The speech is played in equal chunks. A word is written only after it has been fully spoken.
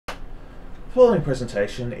The following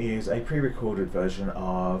presentation is a pre-recorded version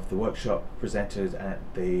of the workshop presented at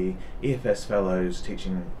the EFS Fellows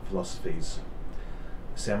Teaching Philosophies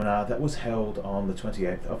seminar that was held on the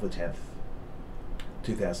 28th of the 10th,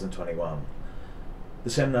 2021. The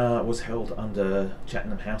seminar was held under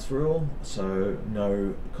Chatham House rule, so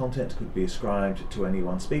no content could be ascribed to any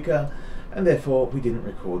one speaker, and therefore we didn't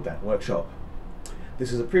record that workshop.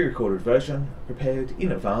 This is a pre-recorded version prepared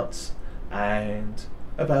in advance and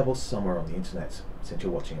available somewhere on the internet, since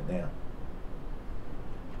you're watching it now.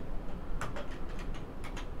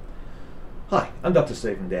 Hi, I'm Dr.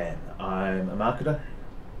 Stephen Dann. I'm a marketer.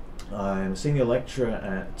 I'm a senior lecturer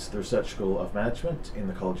at the Research School of Management in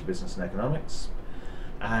the College of Business and Economics.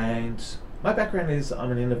 And my background is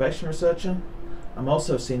I'm an innovation researcher. I'm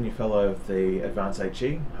also a senior fellow of the Advanced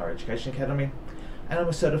HE, Higher Education Academy, and I'm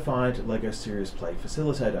a certified LEGO Serious Play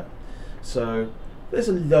facilitator. So there's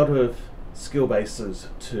a lot of skill bases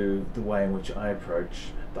to the way in which I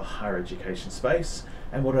approach the higher education space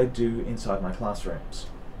and what I do inside my classrooms.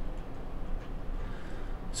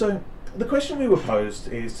 So the question we were posed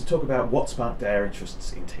is to talk about what sparked our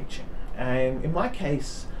interests in teaching. And in my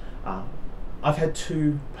case, I've had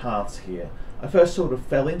two paths here. I first sort of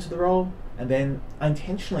fell into the role, and then I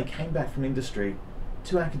intentionally came back from industry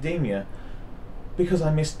to academia because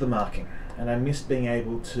I missed the marking and I missed being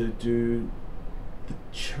able to do the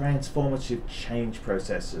transformative change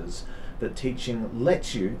processes that teaching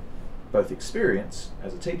lets you both experience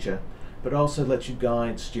as a teacher, but also lets you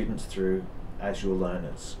guide students through as your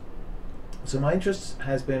learners. So my interest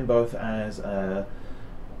has been both as an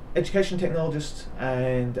education technologist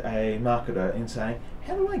and a marketer in saying,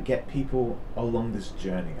 how do I get people along this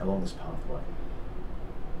journey, along this pathway?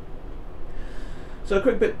 So a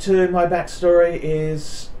quick bit to my backstory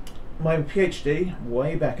is my PhD,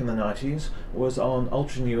 way back in the 90s, was on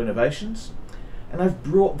ultra new innovations, and I've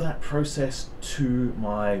brought that process to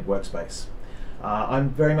my workspace. I'm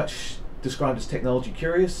very much described as technology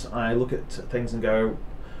curious. I look at things and go,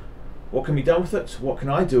 what can be done with it? What can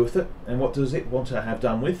I do with it? And what does it want to have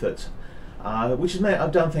done with it? Which has meant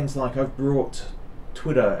I've done things like I've brought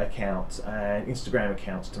Twitter accounts and Instagram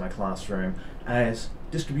accounts to my classroom as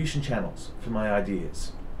distribution channels for my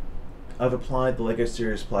ideas. I've applied the LEGO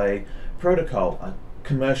Serious Play protocol, a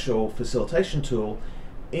commercial facilitation tool,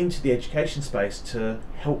 into the education space to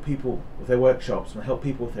help people with their workshops and help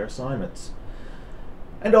people with their assignments.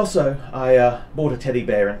 And also, I bought a teddy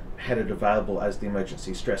bear and had it available as the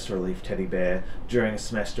emergency stress relief teddy bear during a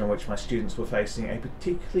semester in which my students were facing a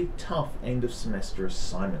particularly tough end of semester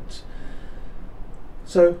assignment.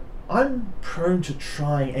 So I'm prone to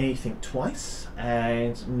trying anything twice,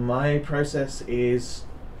 and my process is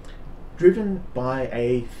driven by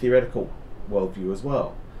a theoretical worldview as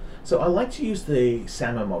well. So I like to use the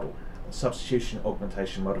SAMR model, substitution,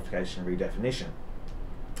 augmentation, modification, redefinition.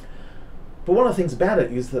 But one of the things about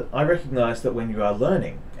it is that I recognize that when you are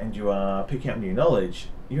learning and you are picking up new knowledge,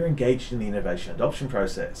 you're engaged in the innovation adoption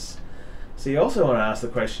process. So you also want to ask the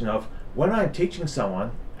question of, when I'm teaching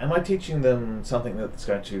someone, am I teaching them something that's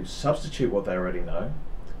going to substitute what they already know,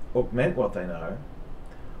 augment what they know,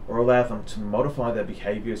 or allow them to modify their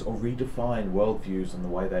behaviors or redefine worldviews and the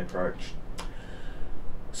way they approach?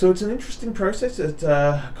 So it's an interesting process, it's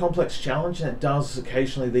a complex challenge, and it does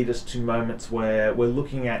occasionally lead us to moments where we're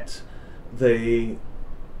looking at the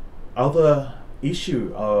other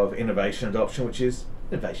issue of innovation adoption, which is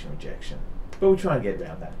innovation rejection. But we try and get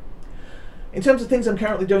around that. In terms of things I'm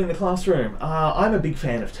currently doing in the classroom, I'm a big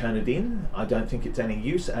fan of Turnitin. I don't think it's any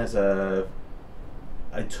use as a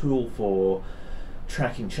tool for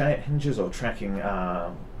tracking changes or tracking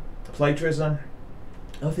plagiarism.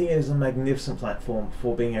 I think it is a magnificent platform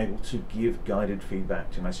for being able to give guided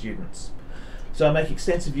feedback to my students. So I make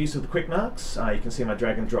extensive use of the quick marks. You can see my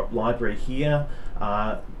drag and drop library here.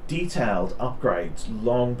 Detailed upgrades,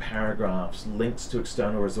 long paragraphs, links to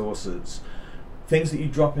external resources, things that you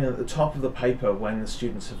drop in at the top of the paper when the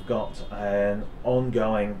students have got an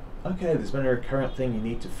ongoing, okay, there's been a recurrent thing you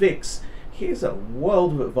need to fix. Here's a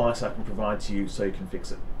world of advice I can provide to you so you can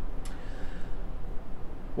fix it.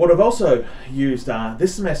 What I've also used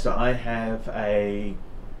this semester, I have a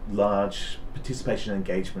large participation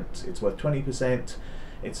engagement. It's worth 20%.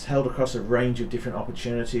 It's held across a range of different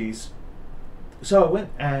opportunities. So I went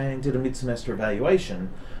and did a mid-semester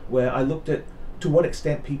evaluation where I looked at to what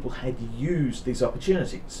extent people had used these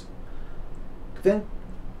opportunities. Then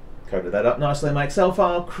coded that up nicely in my Excel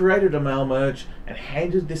file, created a mail merge, and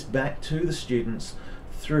handed this back to the students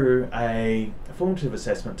through a formative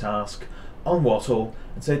assessment task on Wattle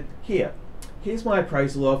and said, here's my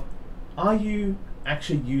appraisal of, are you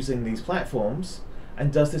actually using these platforms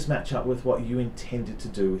and does this match up with what you intended to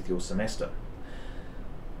do with your semester?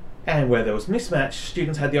 And where there was mismatch,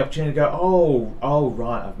 students had the opportunity to go, oh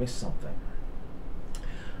right, I've missed something.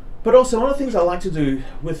 But also, one of the things I like to do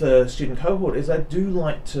with a student cohort is I do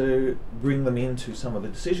like to bring them into some of the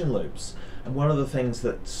decision loops. And one of the things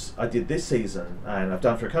that I did this season, and I've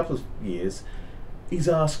done for a couple of years, is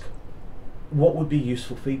ask what would be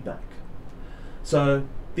useful feedback. So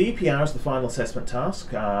the EPR is the final assessment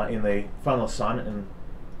task in the final assignment in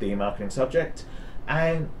the marketing subject,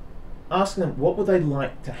 and asking them what would they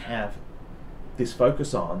like to have this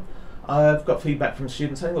focus on. I've got feedback from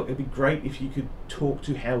students saying, look, it'd be great if you could talk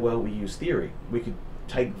to how well we use theory. We could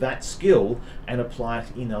take that skill and apply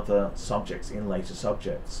it in other subjects, in later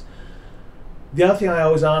subjects. The other thing I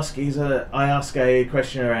always ask is, I ask a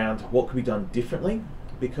question around what could be done differently,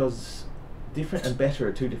 because different and better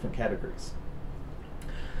are two different categories.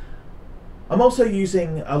 I'm also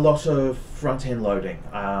using a lot of front-end loading.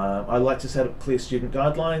 I like to set up clear student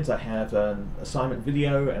guidelines. I have an assignment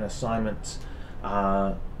video, an assignment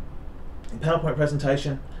PowerPoint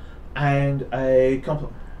presentation, and a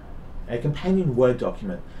companion Word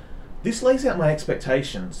document. This lays out my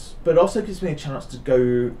expectations, but also gives me a chance to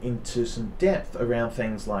go into some depth around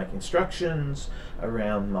things like instructions,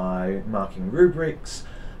 around my marking rubrics,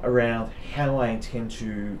 around how I intend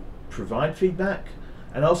to provide feedback,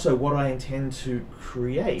 and also what I intend to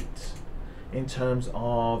create in terms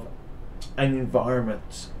of an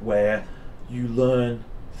environment where you learn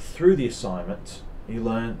through the assignment, you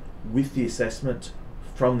learn with the assessment,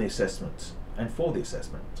 from the assessment, and for the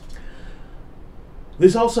assessment.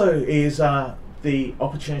 This also is the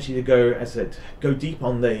opportunity to go, as I said, go deep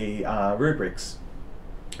on the rubrics.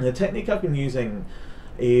 And the technique I've been using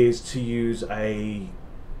is to use a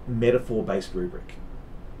metaphor-based rubric.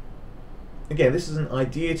 Again, this is an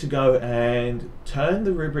idea to go and turn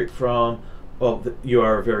the rubric from, well, you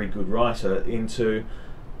are a very good writer, into,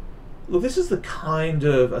 look, this is the kind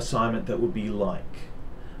of assignment that would be like.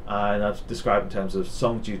 And I've described in terms of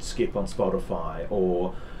songs you'd skip on Spotify,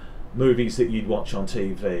 or movies that you'd watch on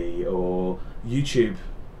TV, or YouTube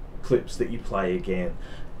clips that you play again.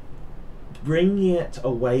 Bringing it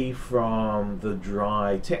away from the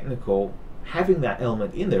dry technical, having that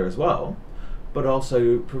element in there as well, but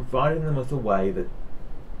also providing them with a way that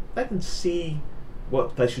they can see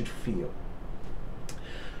what they should feel.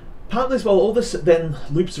 Partly as well, all this then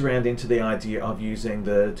loops around into the idea of using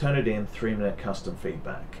the Turnitin 3-minute custom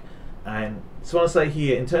feedback. And so I want to say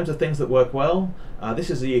here, in terms of things that work well, this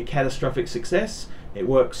is a catastrophic success. It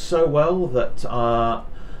works so well that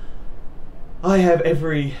I have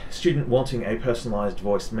every student wanting a personalized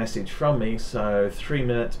voice message from me, so 3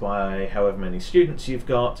 minutes by however many students you've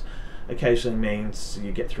got occasionally means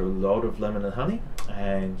you get through a lot of lemon and honey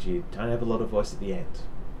and you don't have a lot of voice at the end.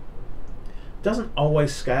 It doesn't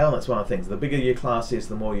always scale, that's one of the things. The bigger your class is,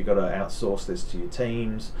 the more you've got to outsource this to your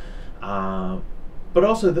teams. But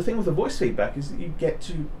also the thing with the voice feedback is that you get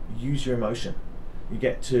to use your emotion. You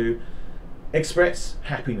get to express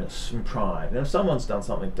happiness and pride. And if someone's done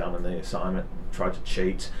something dumb in the assignment, tried to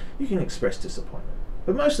cheat, you can express disappointment.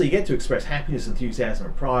 But mostly you get to express happiness, enthusiasm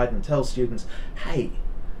and pride and tell students, hey,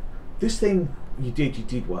 this thing you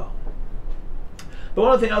did well. But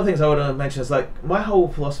one of the other things I want to mention is, like, my whole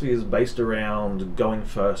philosophy is based around going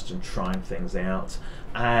first and trying things out.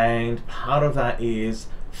 And part of that is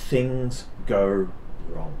things go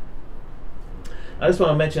wrong. I just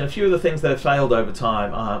want to mention a few of the things that have failed over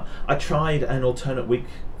time. I tried an alternate week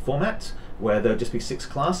format where there would just be 6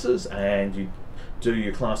 classes and you do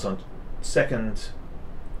your class on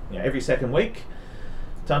every second week.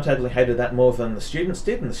 Timetable hated that more than the students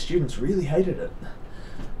did, and the students really hated it.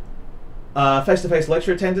 Face-to-face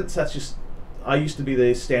lecture attendance, that's just, I used to be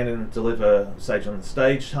the stand and deliver sage on the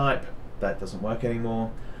stage type. That doesn't work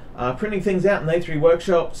anymore. Printing things out in A3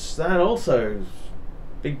 workshops, that also,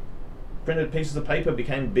 big printed pieces of paper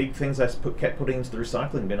became big things I kept putting into the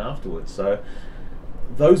recycling bin afterwards, so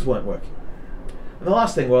those weren't working. And the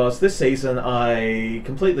last thing was, this season I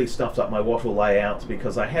completely stuffed up my Wattle layout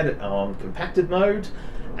because I had it on compacted mode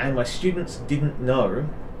and my students didn't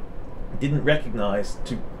recognize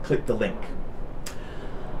to click the link.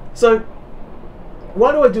 So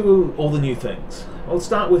why do I do all the new things? Well, let's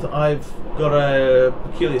start with, I've got a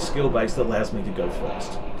peculiar skill base that allows me to go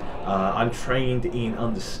first. I'm trained in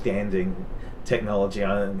understanding technology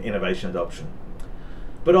and innovation adoption.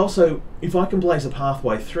 But also, if I can blaze a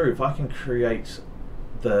pathway through, if I can create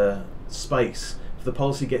the space, if the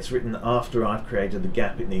policy gets written after I've created the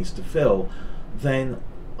gap it needs to fill, then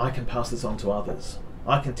I can pass this on to others.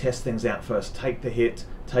 I can test things out first, take the hit,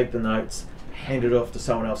 take the notes, hand it off to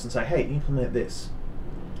someone else and say, hey, implement this.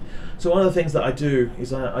 So one of the things that I do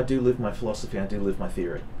is I do live my philosophy, I do live my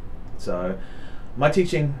theory. So my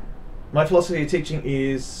philosophy of teaching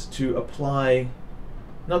is to apply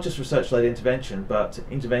not just research-led intervention, but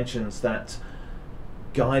interventions that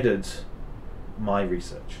guided my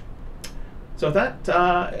research. So with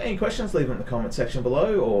that, any questions, leave them in the comment section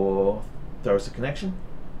below or throw us a connection.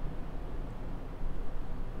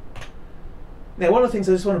 Now, one of the things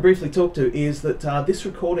I just want to briefly talk to is that this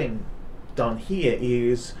recording done here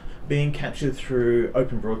is being captured through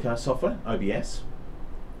open broadcast software, OBS.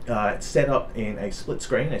 It's set up in a split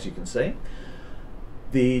screen, as you can see.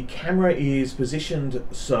 The camera is positioned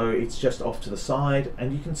so it's just off to the side,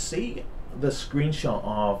 and you can see the screenshot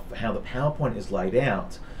of how the PowerPoint is laid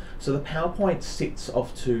out. So the PowerPoint sits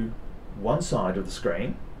off to one side of the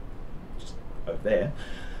screen, just over there,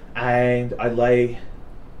 and I lay,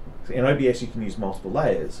 in OBS you can use multiple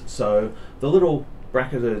layers. So the little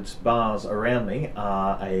bracketed bars around me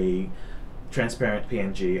are a transparent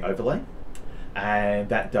PNG overlay, and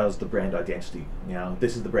that does the brand identity. Now,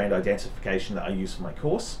 this is the brand identification that I use for my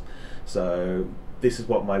course. So this is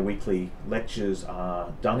what my weekly lectures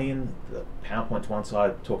are done in. The PowerPoint to one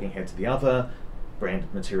side, talking head to the other,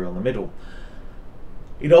 branded material in the middle.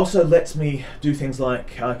 It also lets me do things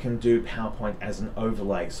like I can do PowerPoint as an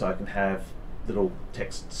overlay, so I can have little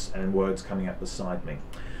texts and words coming up beside me.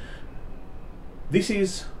 This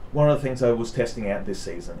is one of the things I was testing out this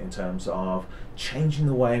season in terms of changing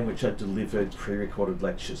the way in which I delivered pre-recorded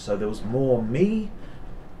lectures. So there was more me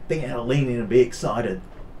being able to lean in and be excited,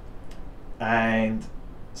 and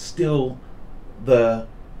still the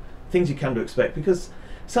things you come to expect, because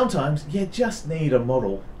sometimes you just need a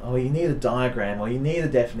model, or you need a diagram, or you need a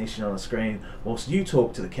definition on the screen whilst you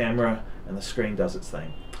talk to the camera and the screen does its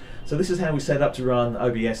thing. So this is how we set up to run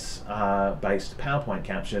OBS based PowerPoint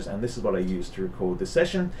captures, and this is what I use to record this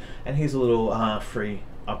session. And here's a little free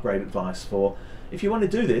upgrade advice for if you want to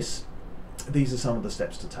do this. These are some of the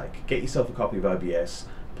steps to take. Get yourself a copy of OBS,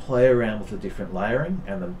 play around with the different layering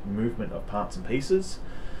and the movement of parts and pieces,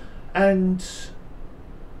 and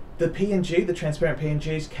the PNG, the transparent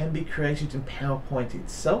PNGs, can be created in PowerPoint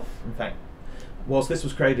itself. In fact, whilst this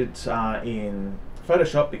was created in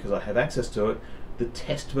Photoshop because I have access to it, the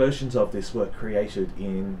test versions of this were created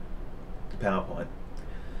in PowerPoint.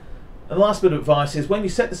 And the last bit of advice is, when you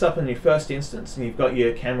set this up in your first instance and you've got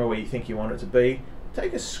your camera where you think you want it to be,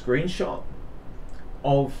 take a screenshot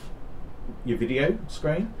of your video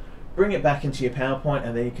screen, bring it back into your PowerPoint,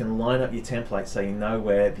 and then you can line up your template so you know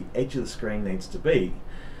where the edge of the screen needs to be.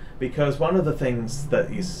 Because one of the things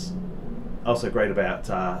that is also great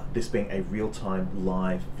about this being a real-time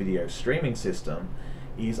live video streaming system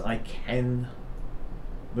is I can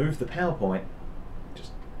move the PowerPoint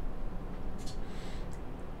just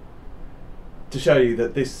to show you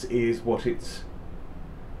that this is what it's,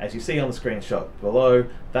 as you see on the screenshot below,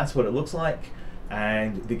 that's what it looks like.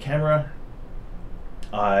 And the camera,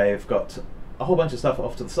 I've got a whole bunch of stuff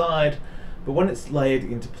off to the side, but when it's layered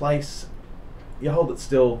into place, you hold it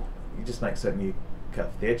still, you just make certain you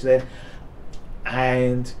cut the edge there,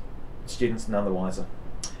 and students none the wiser.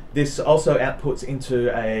 This also outputs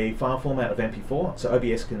into a file format of MP4, so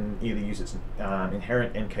OBS can either use its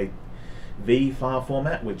inherent MKV file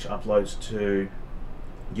format, which uploads to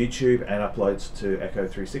YouTube and uploads to Echo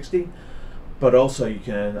 360, but also you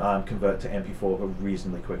can convert to MP4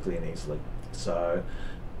 reasonably quickly and easily. So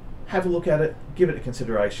have a look at it, give it a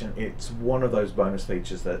consideration. It's one of those bonus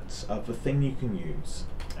features that's a thing you can use.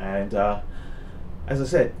 And as I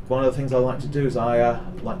said, one of the things I like to do is I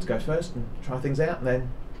like to go first and try things out, and then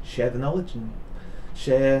share the knowledge and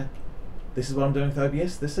share, this is what I'm doing with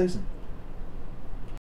OBS this season.